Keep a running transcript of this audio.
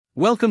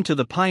Welcome to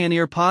the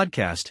Pioneer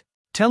Podcast,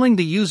 telling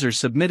the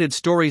user-submitted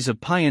stories of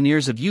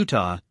pioneers of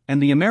Utah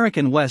and the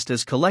American West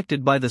as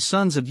collected by the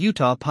Sons of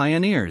Utah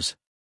Pioneers.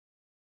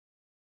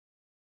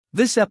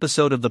 This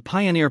episode of the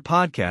Pioneer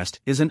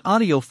Podcast is an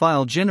audio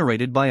file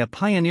generated by a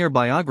pioneer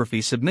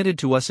biography submitted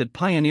to us at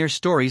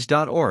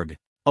pioneerstories.org,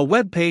 a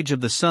webpage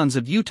of the Sons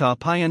of Utah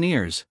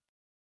Pioneers.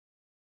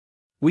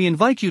 We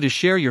invite you to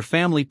share your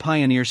family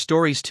pioneer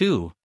stories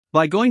too,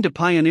 by going to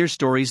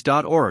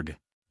pioneerstories.org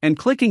and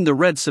clicking the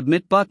red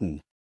Submit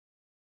button.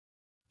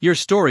 Your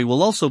story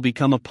will also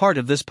become a part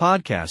of this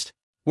podcast,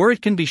 where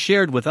it can be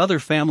shared with other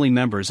family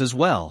members as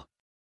well.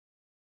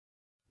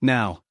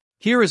 Now,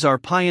 here is our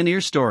pioneer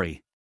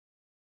story.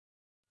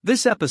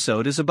 This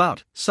episode is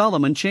about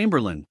Solomon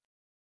Chamberlain,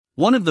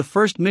 one of the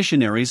first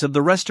missionaries of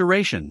the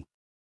Restoration.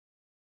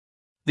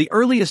 The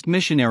earliest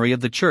missionary of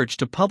the church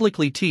to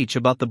publicly teach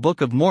about the Book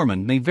of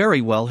Mormon may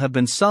very well have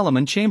been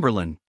Solomon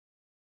Chamberlain.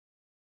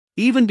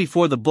 Even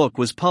before the book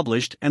was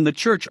published and the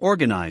church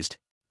organized,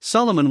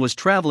 Solomon was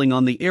traveling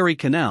on the Erie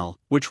Canal,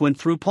 which went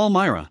through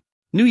Palmyra,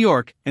 New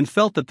York, and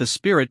felt that the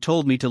Spirit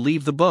told me to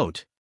leave the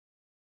boat.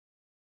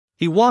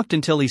 He walked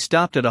until he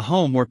stopped at a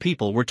home where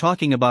people were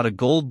talking about a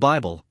gold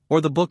Bible,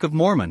 or the Book of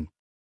Mormon.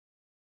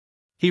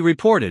 He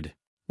reported,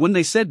 "When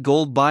they said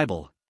gold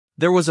Bible,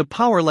 there was a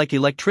power like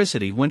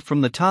electricity went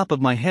from the top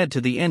of my head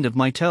to the end of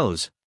my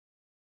toes.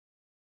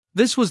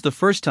 This was the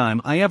first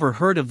time I ever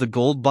heard of the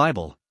gold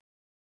Bible."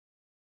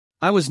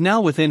 I was now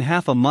within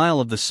half a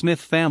mile of the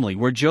Smith family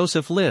where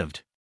Joseph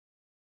lived.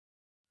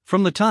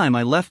 From the time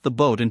I left the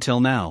boat until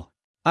now,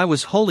 I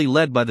was wholly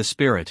led by the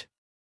Spirit.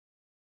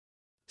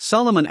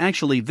 Solomon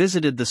actually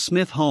visited the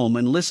Smith home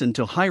and listened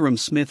to Hiram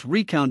Smith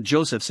recount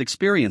Joseph's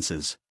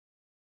experiences.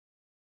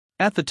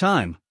 At the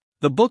time,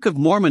 the Book of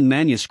Mormon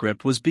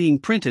manuscript was being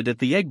printed at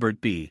the Egbert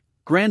B.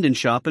 Grandin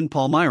shop in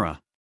Palmyra.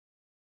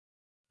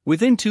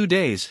 Within 2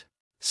 days,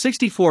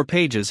 64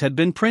 pages had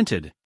been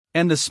printed,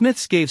 and the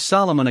Smiths gave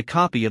Solomon a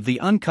copy of the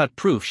uncut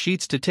proof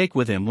sheets to take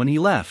with him when he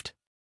left.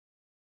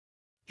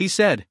 He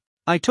said,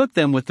 "I took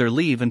them with their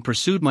leave and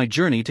pursued my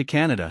journey to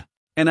Canada,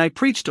 and I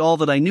preached all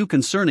that I knew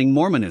concerning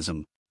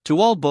Mormonism, to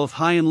all both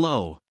high and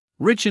low,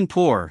 rich and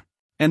poor,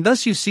 and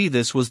thus you see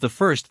this was the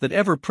first that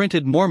ever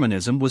printed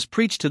Mormonism was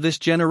preached to this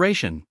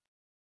generation."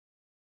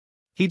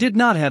 He did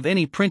not have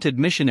any printed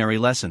missionary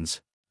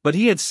lessons, but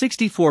he had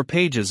 64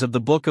 pages of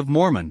the Book of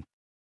Mormon.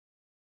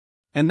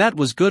 And that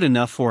was good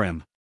enough for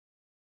him.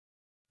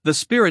 The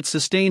Spirit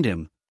sustained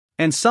him,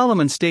 and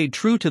Solomon stayed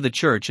true to the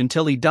church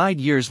until he died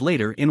years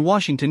later in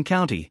Washington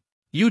County,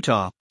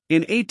 Utah,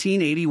 in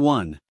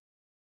 1881.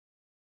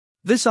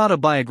 This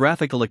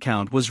autobiographical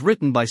account was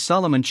written by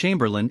Solomon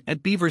Chamberlain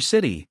at Beaver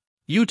City,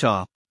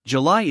 Utah,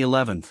 July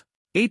 11,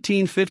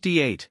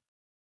 1858.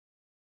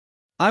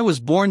 I was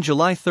born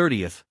July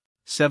 30,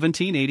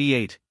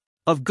 1788,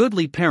 of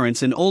goodly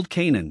parents in Old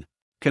Canaan,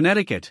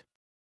 Connecticut.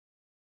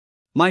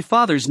 My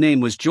father's name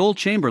was Joel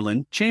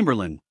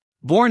Chamberlain,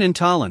 born in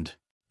Tolland,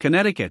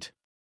 Connecticut.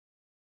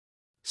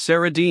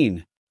 Sarah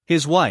Dean,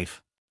 his wife,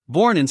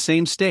 born in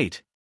same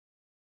state.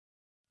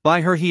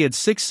 By her he had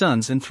 6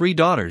 sons and 3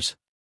 daughters.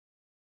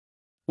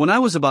 When I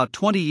was about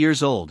 20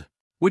 years old,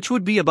 which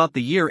would be about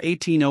the year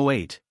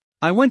 1808,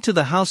 I went to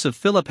the house of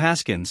Philip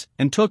Haskins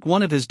and took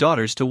one of his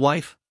daughters to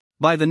wife,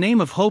 by the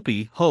name of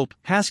Hope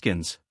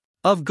Haskins,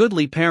 of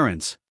goodly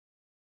parents.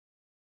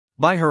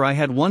 By her I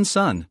had 1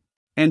 son,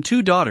 and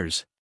 2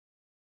 daughters.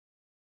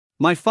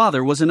 My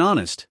father was an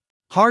honest,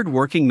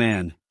 hard-working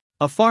man,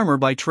 a farmer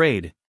by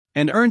trade,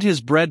 and earned his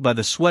bread by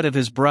the sweat of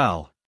his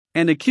brow,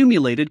 and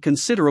accumulated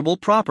considerable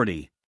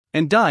property,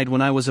 and died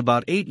when I was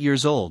about 8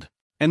 years old,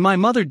 and my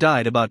mother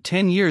died about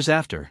 10 years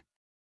after.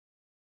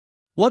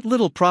 What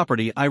little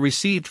property I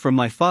received from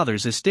my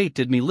father's estate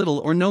did me little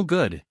or no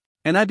good,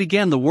 and I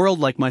began the world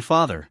like my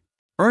father,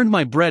 earned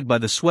my bread by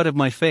the sweat of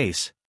my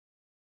face.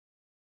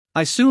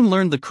 I soon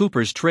learned the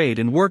cooper's trade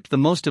and worked the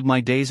most of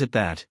my days at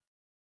that.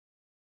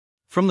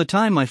 From the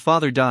time my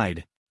father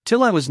died,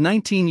 till I was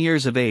 19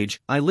 years of age,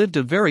 I lived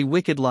a very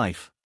wicked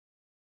life.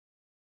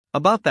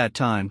 About that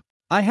time,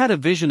 I had a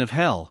vision of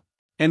hell,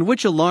 and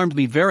which alarmed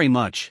me very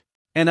much,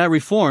 and I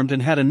reformed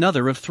and had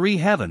another of 3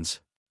 heavens,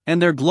 and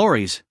their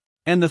glories,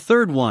 and the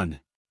third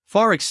one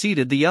far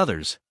exceeded the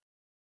others.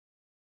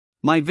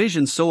 My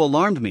vision so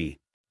alarmed me,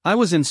 I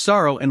was in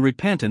sorrow and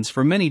repentance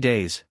for many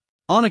days,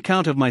 on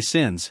account of my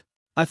sins.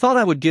 I thought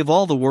I would give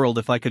all the world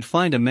if I could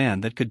find a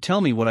man that could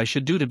tell me what I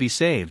should do to be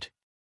saved.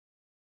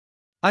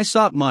 I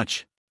sought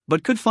much,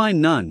 but could find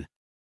none.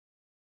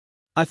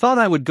 I thought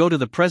I would go to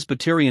the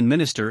Presbyterian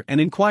minister and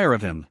inquire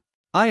of him.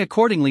 I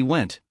accordingly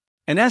went,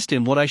 and asked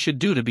him what I should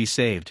do to be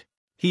saved.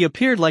 He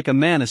appeared like a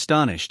man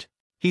astonished.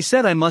 He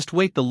said I must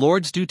wait the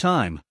Lord's due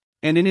time,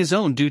 and in his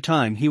own due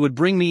time he would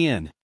bring me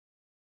in.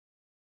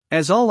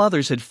 As all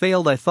others had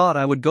failed, I thought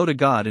I would go to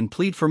God and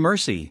plead for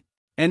mercy,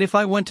 and if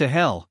I went to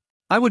hell,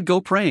 I would go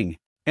praying,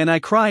 and I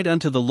cried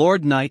unto the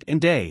Lord night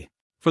and day,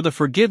 for the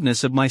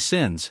forgiveness of my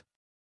sins.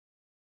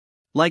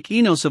 Like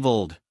Enos of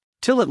old,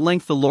 till at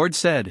length the Lord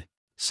said,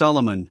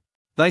 "Solomon,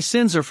 thy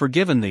sins are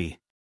forgiven thee."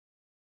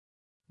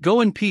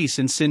 Go in peace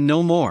and sin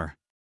no more."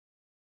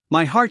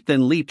 My heart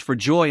then leaped for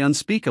joy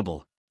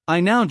unspeakable. I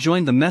now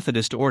joined the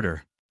Methodist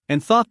order,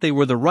 and thought they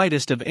were the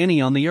rightest of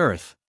any on the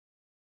earth.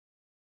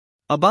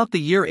 About the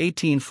year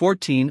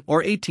 1814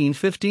 or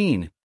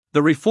 1815,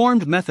 the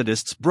Reformed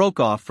Methodists broke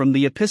off from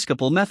the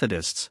Episcopal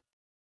Methodists.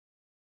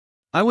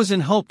 I was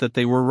in hope that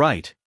they were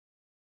right.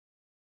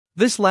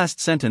 This last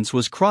sentence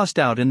was crossed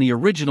out in the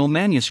original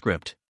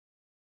manuscript.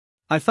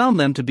 I found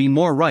them to be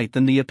more right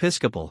than the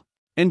Episcopal,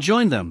 and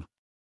joined them.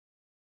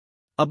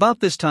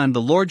 About this time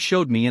the Lord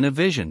showed me in a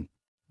vision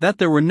that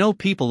there were no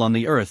people on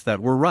the earth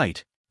that were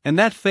right, and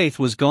that faith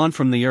was gone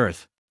from the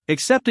earth,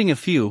 excepting a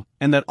few,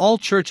 and that all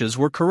churches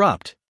were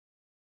corrupt.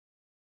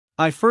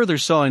 I further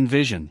saw in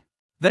vision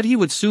that He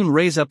would soon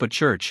raise up a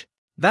church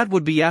that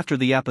would be after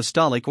the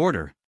apostolic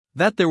order,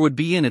 that there would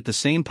be in it the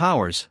same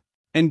powers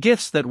and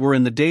gifts that were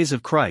in the days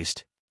of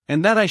Christ,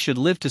 and that I should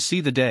live to see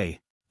the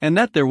day, and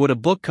that there would a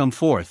book come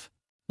forth,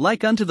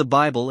 like unto the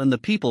Bible, and the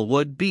people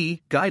would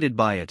be guided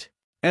by it,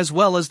 as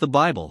well as the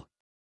Bible.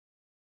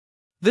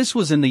 This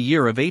was in the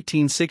year of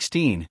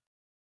 1816.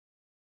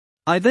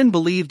 I then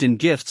believed in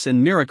gifts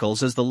and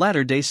miracles as the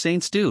latter-day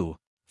saints do,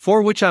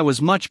 for which I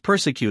was much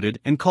persecuted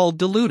and called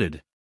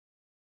deluded.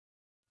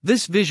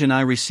 This vision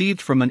I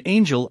received from an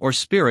angel or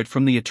spirit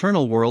from the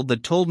eternal world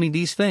that told me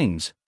these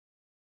things.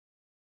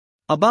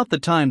 About the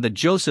time that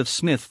Joseph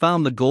Smith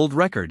found the gold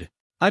record,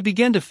 I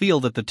began to feel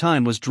that the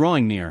time was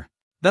drawing near,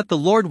 that the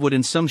Lord would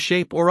in some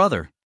shape or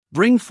other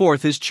bring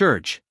forth His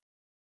church.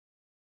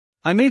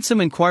 I made some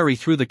inquiry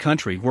through the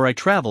country where I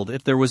traveled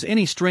if there was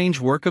any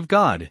strange work of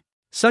God,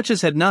 such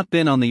as had not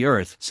been on the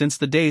earth since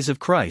the days of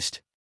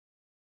Christ.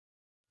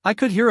 I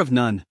could hear of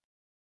none.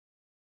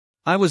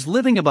 I was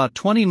living about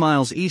 20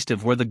 miles east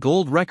of where the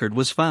gold record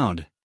was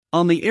found,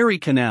 on the Erie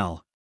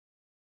Canal.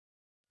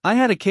 I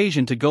had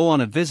occasion to go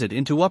on a visit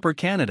into Upper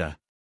Canada.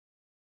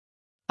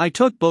 I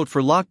took boat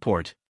for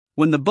Lockport.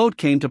 When the boat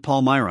came to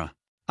Palmyra,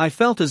 I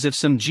felt as if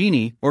some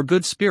genie or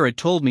good spirit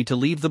told me to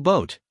leave the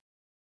boat.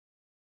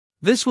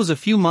 This was a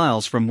few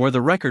miles from where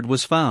the record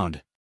was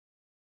found.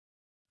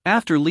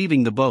 After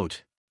leaving the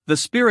boat, the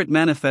spirit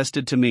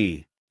manifested to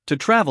me to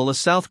travel a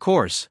south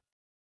course.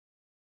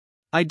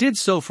 I did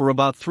so for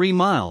about 3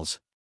 miles.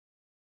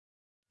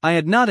 I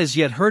had not as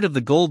yet heard of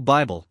the Gold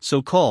Bible,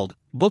 so-called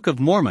Book of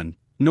Mormon,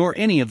 nor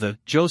any of the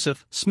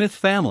Joseph Smith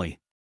family.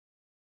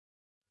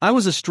 I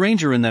was a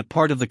stranger in that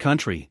part of the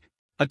country,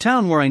 a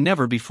town where I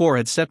never before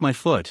had set my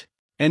foot,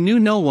 and knew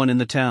no one in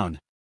the town.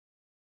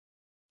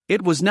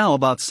 It was now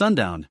about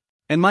sundown,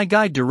 and my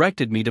guide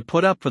directed me to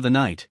put up for the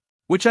night,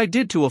 which I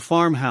did to a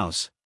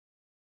farmhouse.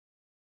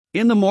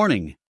 In the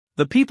morning,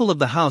 the people of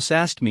the house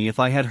asked me if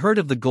I had heard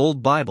of the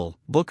Gold Bible,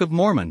 Book of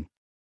Mormon.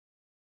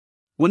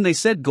 When they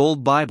said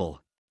Gold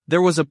Bible,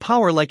 there was a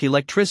power like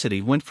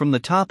electricity went from the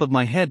top of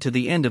my head to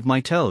the end of my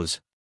toes.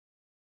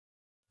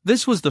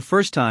 This was the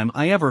first time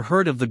I ever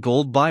heard of the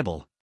Gold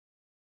Bible.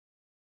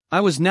 I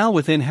was now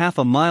within half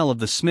a mile of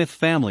the Smith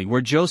family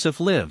where Joseph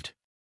lived.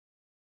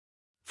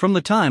 From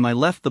the time I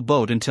left the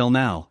boat until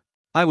now,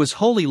 I was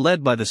wholly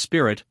led by the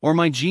Spirit or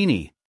my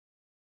genie.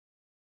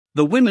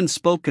 The women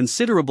spoke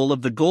considerable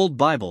of the Gold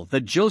Bible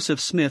that Joseph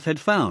Smith had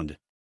found.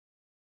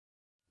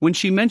 When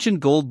she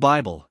mentioned Gold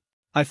Bible,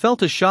 I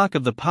felt a shock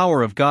of the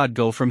power of God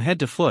go from head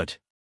to foot.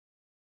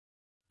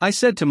 I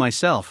said to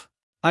myself,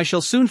 I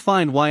shall soon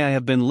find why I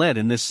have been led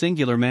in this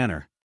singular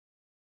manner.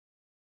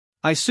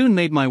 I soon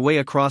made my way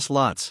across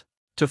lots,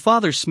 to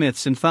Father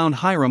Smith's, and found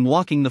Hiram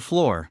walking the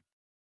floor.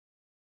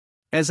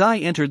 As I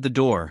entered the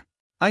door,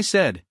 I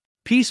said,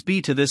 "Peace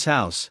be to this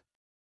house."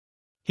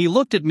 He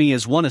looked at me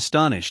as one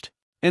astonished,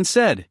 and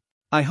said,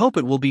 "I hope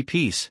it will be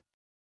peace."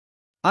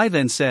 I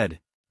then said,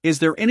 "Is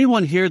there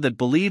anyone here that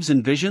believes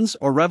in visions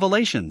or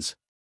revelations?"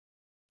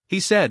 He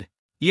said,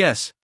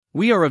 "Yes,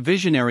 we are a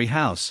visionary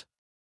house."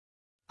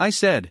 I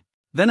said,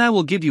 "Then I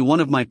will give you one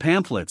of my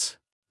pamphlets,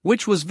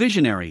 which was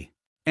visionary,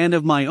 and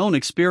of my own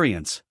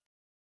experience."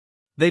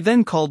 They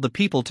then called the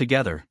people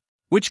together,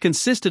 which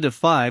consisted of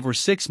 5 or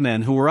 6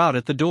 men who were out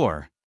at the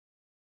door.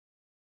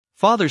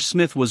 Father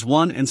Smith was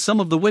one, and some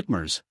of the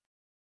Whitmers.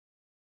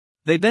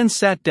 They then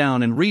sat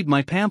down and read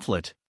my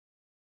pamphlet.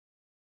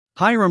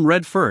 Hiram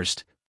read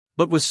first,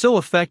 but was so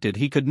affected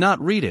he could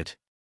not read it.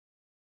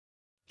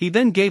 He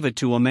then gave it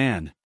to a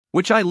man,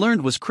 which I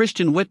learned was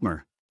Christian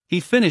Whitmer. He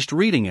finished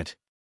reading it.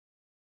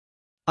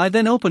 I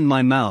then opened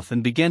my mouth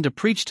and began to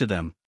preach to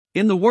them,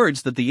 in the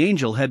words that the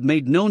angel had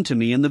made known to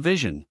me in the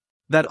vision,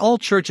 that all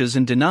churches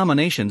and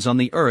denominations on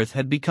the earth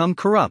had become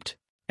corrupt,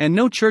 and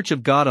no church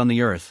of God on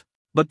the earth,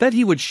 but that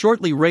He would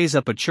shortly raise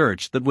up a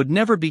church that would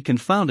never be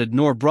confounded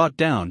nor brought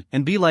down,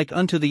 and be like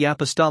unto the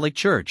apostolic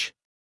church.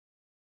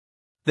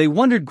 They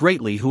wondered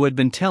greatly who had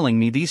been telling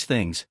me these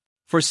things,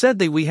 for said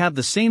they, we have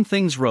the same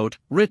things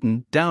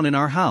written down in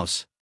our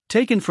house,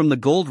 taken from the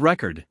gold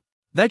record,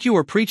 that you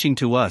are preaching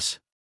to us.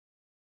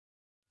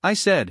 I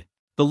said,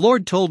 the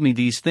Lord told me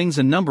these things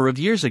a number of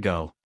years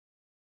ago.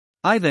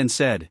 I then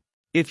said,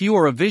 if you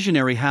are a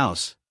visionary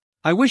house,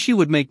 I wish you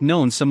would make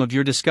known some of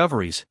your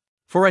discoveries,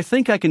 for I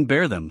think I can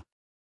bear them.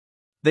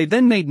 They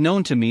then made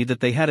known to me that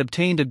they had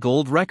obtained a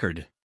gold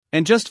record,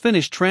 and just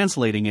finished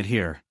translating it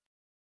here.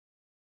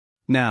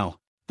 Now,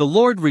 the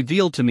Lord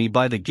revealed to me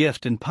by the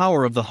gift and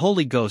power of the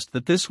Holy Ghost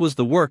that this was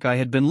the work I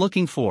had been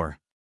looking for.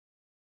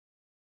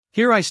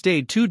 Here I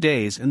stayed 2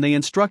 days and they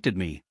instructed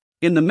me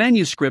in the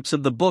manuscripts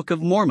of the Book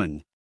of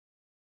Mormon.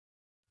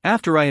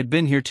 After I had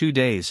been here 2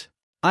 days,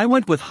 I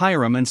went with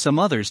Hiram and some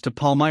others to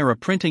Palmyra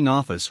printing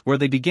office where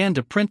they began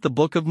to print the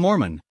Book of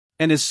Mormon,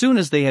 and as soon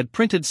as they had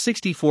printed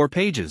 64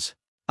 pages,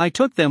 I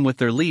took them with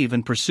their leave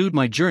and pursued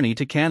my journey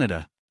to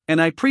Canada,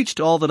 and I preached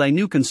all that I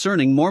knew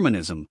concerning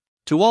Mormonism,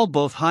 to all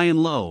both high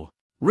and low,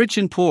 rich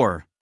and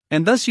poor,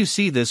 and thus you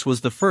see this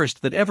was the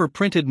first that ever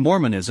printed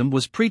Mormonism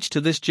was preached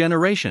to this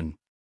generation.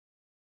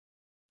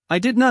 I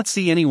did not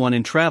see anyone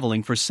in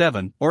traveling for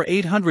 700 or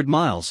 800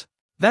 miles,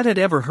 that had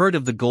ever heard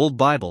of the Gold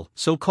Bible,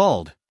 so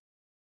called.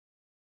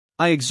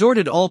 I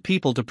exhorted all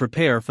people to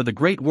prepare for the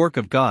great work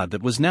of God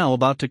that was now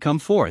about to come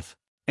forth,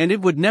 and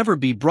it would never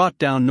be brought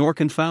down nor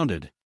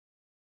confounded.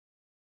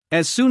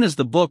 As soon as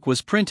the book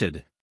was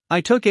printed, I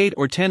took 8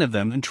 or 10 of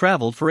them and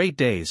traveled for 8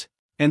 days,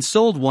 and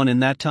sold one in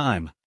that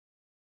time.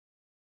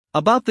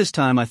 About this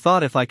time I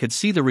thought if I could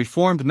see the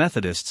Reformed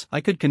Methodists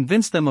I could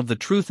convince them of the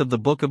truth of the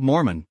Book of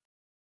Mormon.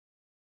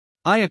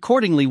 I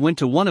accordingly went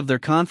to one of their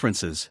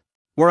conferences,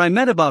 where I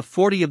met about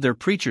 40 of their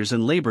preachers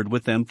and labored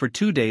with them for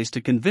 2 days to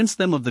convince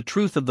them of the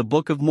truth of the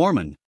Book of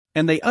Mormon,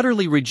 and they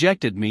utterly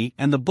rejected me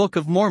and the Book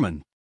of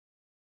Mormon.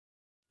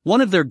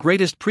 One of their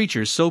greatest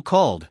preachers, so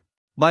called,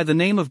 by the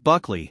name of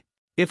Buckley,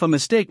 if a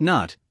mistake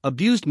not,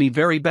 abused me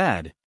very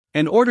bad,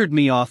 and ordered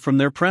me off from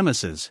their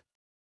premises.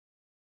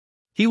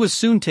 He was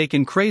soon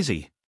taken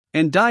crazy,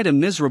 and died a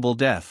miserable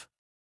death.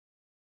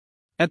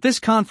 At this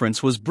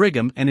conference was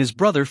Brigham and his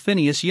brother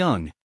Phineas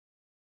Young.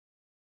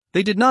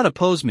 They did not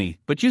oppose me,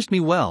 but used me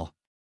well.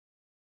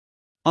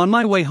 On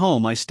my way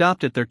home I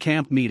stopped at their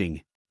camp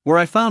meeting, where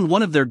I found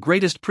one of their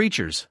greatest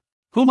preachers,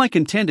 whom I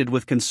contended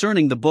with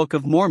concerning the Book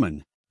of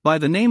Mormon, by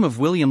the name of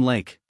William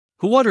Lake,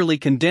 who utterly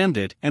condemned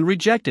it and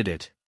rejected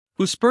it,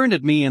 who spurned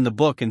at me and the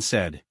book and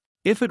said,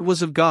 "If it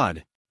was of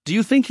God, do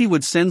you think he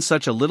would send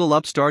such a little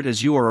upstart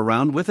as you are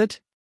around with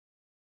it?"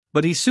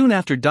 But he soon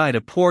after died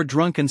a poor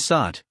drunken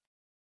sot.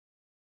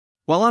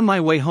 While on my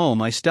way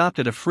home I stopped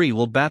at a Free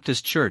Will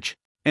Baptist church,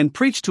 and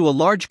preached to a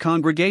large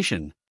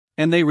congregation,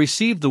 and they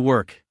received the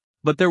work,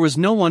 but there was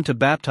no one to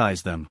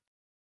baptize them.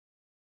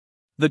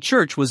 The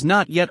church was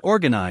not yet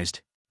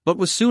organized, but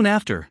was soon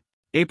after,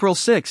 April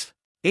 6,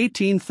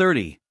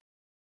 1830.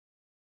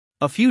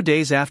 A few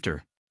days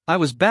after, I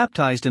was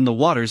baptized in the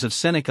waters of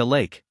Seneca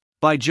Lake,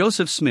 by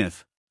Joseph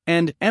Smith,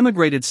 and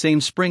emigrated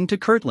same spring to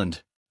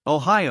Kirtland,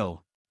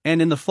 Ohio,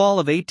 and in the fall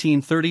of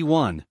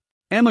 1831,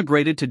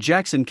 emigrated to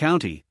Jackson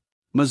County,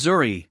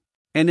 Missouri,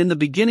 and in the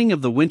beginning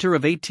of the winter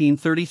of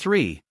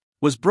 1833,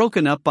 was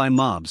broken up by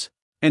mobs,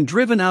 and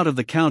driven out of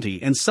the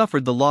county and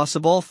suffered the loss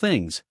of all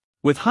things,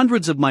 with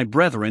hundreds of my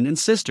brethren and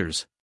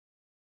sisters.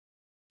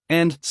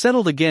 And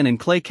settled again in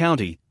Clay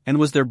County, and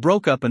was there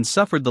broke up and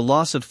suffered the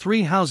loss of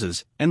 3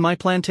 houses, and my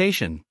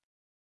plantation.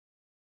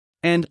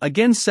 And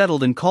again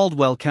settled in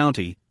Caldwell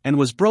County, and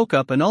was broke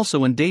up and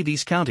also in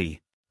Daviess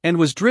County, and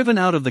was driven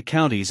out of the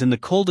counties in the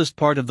coldest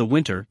part of the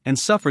winter, and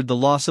suffered the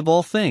loss of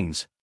all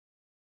things.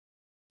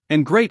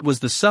 And great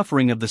was the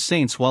suffering of the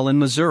saints while in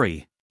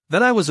Missouri,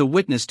 that I was a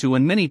witness to,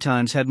 and many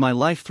times had my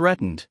life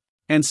threatened,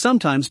 and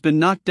sometimes been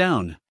knocked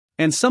down,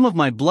 and some of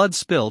my blood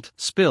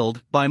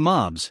spilled, by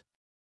mobs.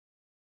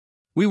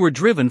 We were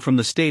driven from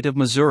the state of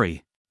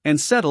Missouri, and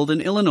settled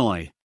in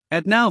Illinois,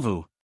 at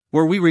Nauvoo,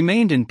 where we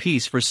remained in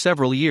peace for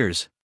several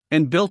years,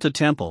 and built a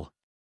temple.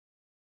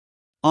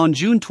 On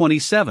June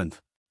 27,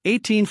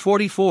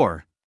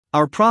 1844,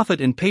 our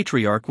prophet and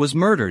patriarch was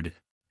murdered,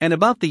 and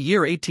about the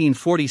year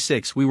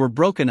 1846 we were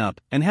broken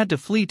up and had to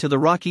flee to the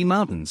Rocky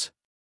Mountains.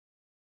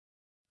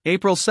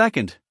 April 2,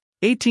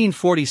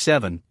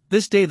 1847,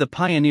 this day the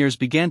pioneers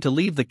began to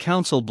leave the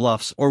council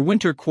bluffs or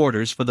winter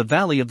quarters for the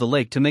valley of the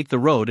lake to make the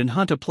road and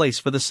hunt a place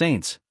for the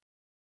saints.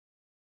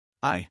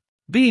 I,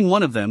 being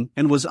one of them,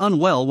 and was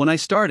unwell when I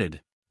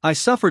started, I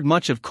suffered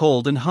much of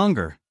cold and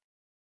hunger.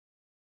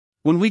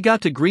 When we got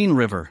to Green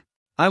River,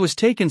 I was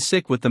taken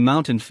sick with the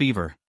mountain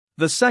fever,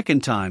 the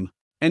second time,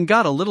 and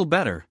got a little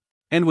better,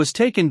 and was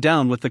taken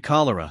down with the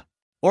cholera,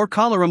 or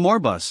cholera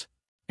morbus,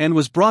 and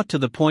was brought to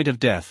the point of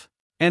death,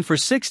 and for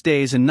 6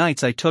 days and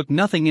nights I took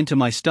nothing into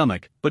my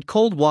stomach but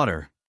cold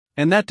water,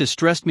 and that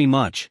distressed me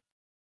much.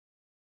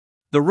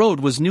 The road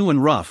was new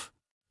and rough,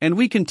 and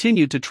we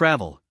continued to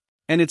travel,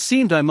 and it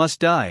seemed I must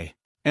die,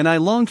 and I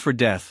longed for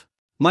death.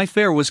 My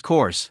fare was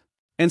coarse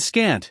and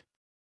scant.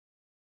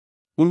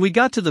 When we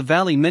got to the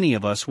valley many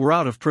of us were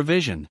out of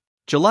provision.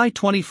 July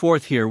 24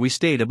 here we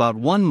stayed about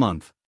 1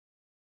 month.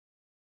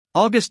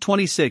 August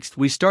 26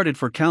 we started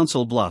for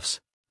Council Bluffs,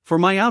 for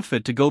my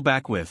outfit to go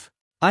back with.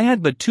 I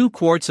had but 2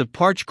 quarts of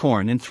parched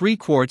corn and 3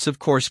 quarts of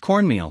coarse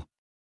cornmeal.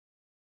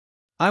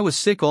 I was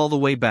sick all the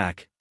way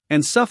back,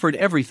 and suffered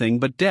everything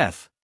but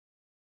death.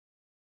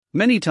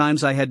 Many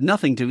times I had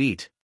nothing to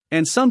eat,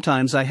 and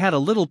sometimes I had a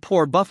little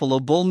poor buffalo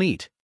bull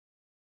meat.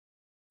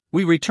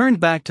 We returned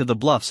back to the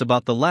bluffs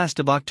about the last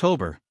of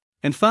October,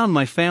 and found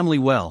my family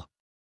well.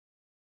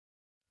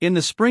 In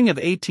the spring of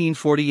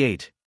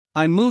 1848,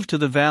 I moved to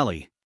the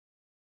valley.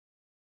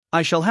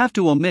 I shall have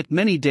to omit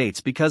many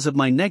dates because of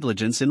my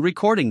negligence in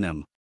recording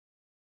them.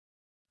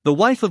 The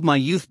wife of my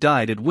youth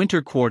died at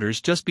winter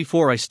quarters just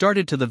before I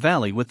started to the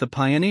valley with the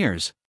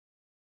pioneers.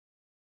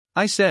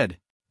 I said,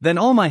 then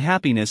all my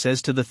happiness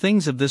as to the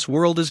things of this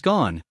world is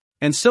gone,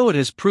 and so it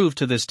has proved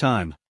to this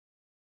time.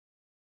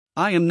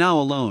 I am now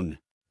alone,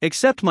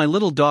 except my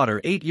little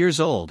daughter 8 years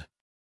old.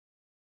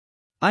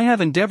 I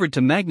have endeavored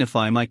to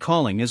magnify my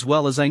calling as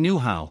well as I knew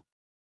how.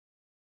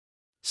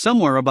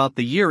 Somewhere about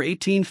the year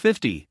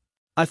 1850,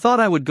 I thought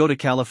I would go to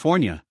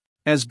California,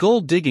 as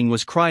gold digging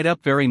was cried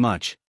up very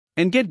much,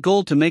 and get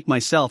gold to make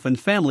myself and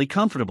family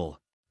comfortable,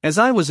 as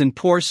I was in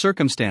poor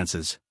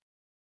circumstances.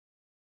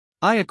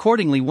 I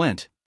accordingly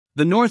went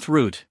the north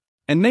route,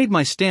 and made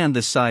my stand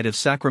this side of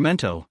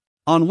Sacramento,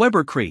 on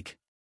Weber Creek.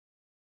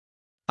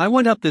 I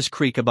went up this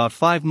creek about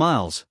 5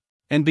 miles,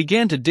 and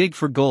began to dig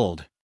for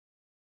gold.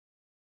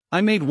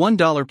 I made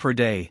 $1 per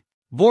day,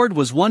 board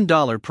was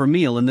 $1 per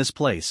meal in this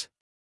place.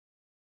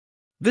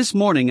 This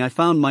morning I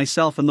found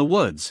myself in the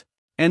woods,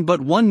 and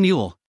but one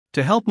mule,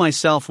 to help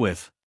myself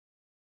with.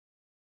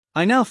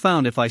 I now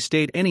found if I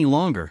stayed any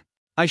longer,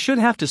 I should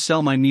have to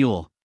sell my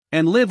mule,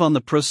 and live on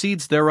the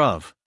proceeds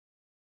thereof.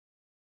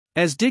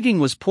 As digging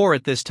was poor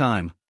at this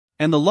time,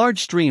 and the large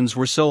streams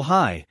were so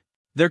high,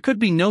 there could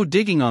be no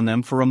digging on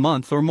them for a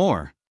month or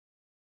more.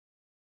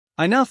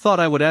 I now thought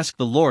I would ask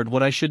the Lord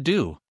what I should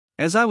do,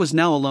 as I was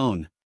now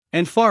alone,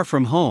 and far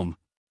from home.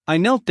 I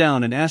knelt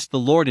down and asked the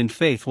Lord in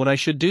faith what I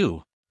should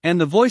do, and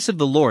the voice of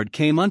the Lord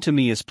came unto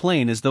me as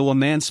plain as though a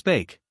man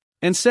spake,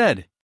 and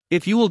said,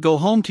 If you will go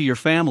home to your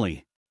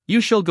family,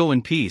 you shall go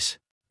in peace,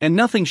 and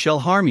nothing shall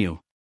harm you.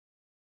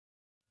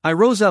 I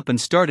rose up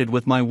and started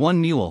with my one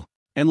mule,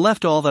 and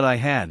left all that I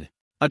had,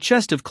 a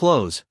chest of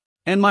clothes,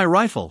 and my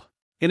rifle,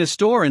 in a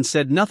store, and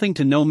said nothing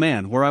to no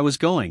man where I was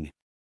going.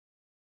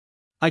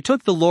 I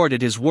took the Lord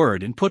at his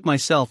word and put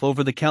myself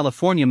over the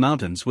California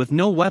mountains with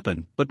no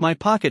weapon but my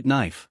pocket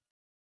knife.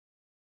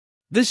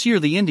 This year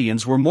the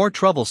Indians were more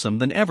troublesome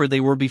than ever they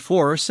were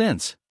before or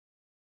since.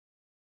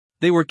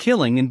 They were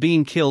killing and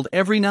being killed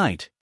every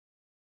night.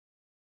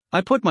 I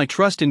put my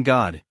trust in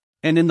God,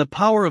 and in the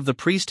power of the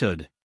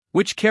priesthood,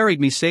 which carried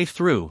me safe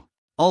through,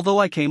 although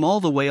I came all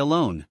the way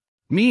alone,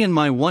 me and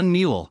my one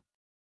mule.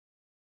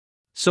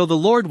 So the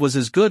Lord was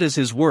as good as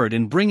his word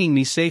in bringing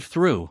me safe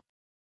through.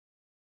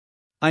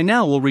 I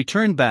now will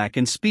return back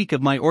and speak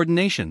of my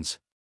ordinations.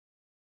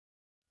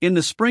 In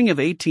the spring of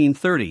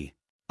 1830,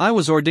 I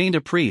was ordained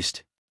a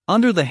priest,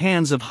 under the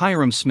hands of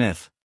Hiram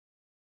Smith.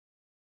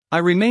 I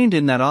remained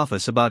in that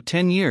office about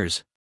 10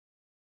 years.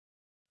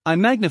 I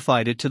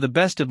magnified it to the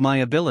best of my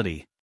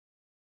ability.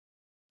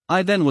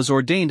 I then was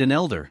ordained an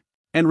elder,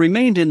 and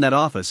remained in that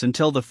office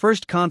until the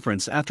first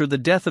conference after the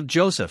death of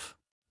Joseph,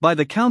 by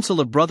the counsel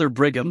of Brother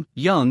Brigham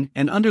Young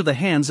and under the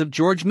hands of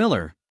George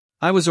Miller.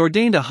 I was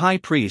ordained a high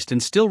priest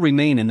and still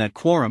remain in that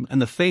quorum,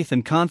 and the faith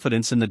and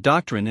confidence in the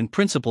doctrine and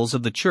principles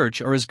of the church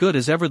are as good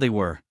as ever they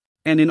were,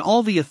 and in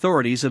all the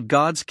authorities of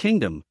God's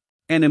kingdom,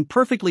 and am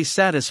perfectly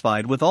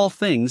satisfied with all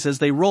things as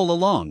they roll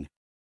along.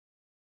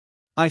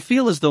 I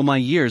feel as though my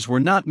years were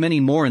not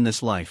many more in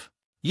this life,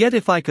 yet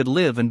if I could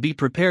live and be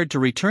prepared to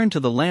return to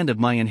the land of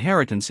my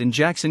inheritance in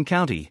Jackson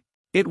County,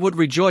 it would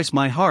rejoice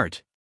my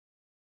heart.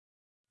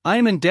 I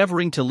am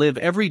endeavoring to live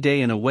every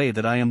day in a way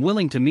that I am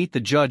willing to meet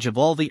the Judge of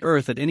all the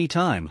earth at any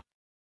time.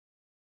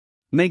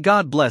 May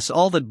God bless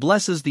all that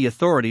blesses the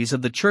authorities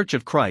of the Church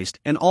of Christ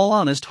and all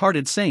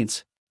honest-hearted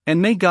saints,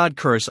 and may God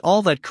curse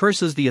all that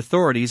curses the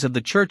authorities of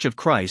the Church of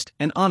Christ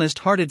and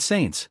honest-hearted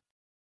saints.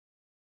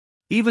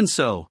 Even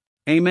so,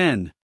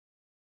 Amen.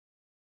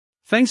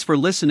 Thanks for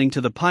listening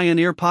to the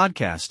Pioneer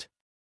Podcast.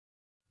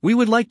 We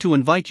would like to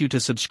invite you to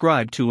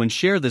subscribe to and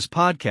share this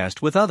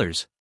podcast with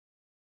others.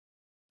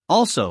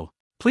 Also,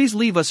 please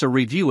leave us a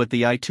review at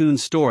the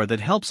iTunes store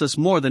that helps us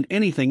more than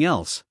anything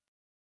else.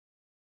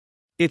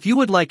 If you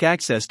would like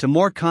access to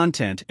more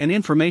content and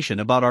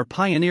information about our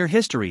pioneer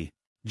history,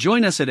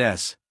 join us at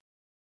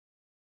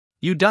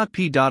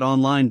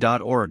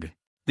su.p.online.org,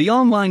 the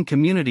online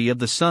community of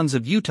the Sons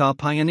of Utah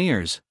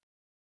Pioneers.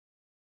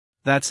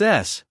 That's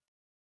su.p.online.org.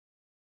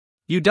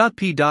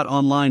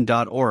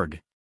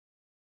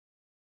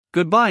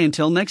 Goodbye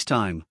until next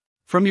time,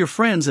 from your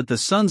friends at the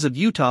Sons of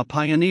Utah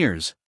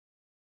Pioneers.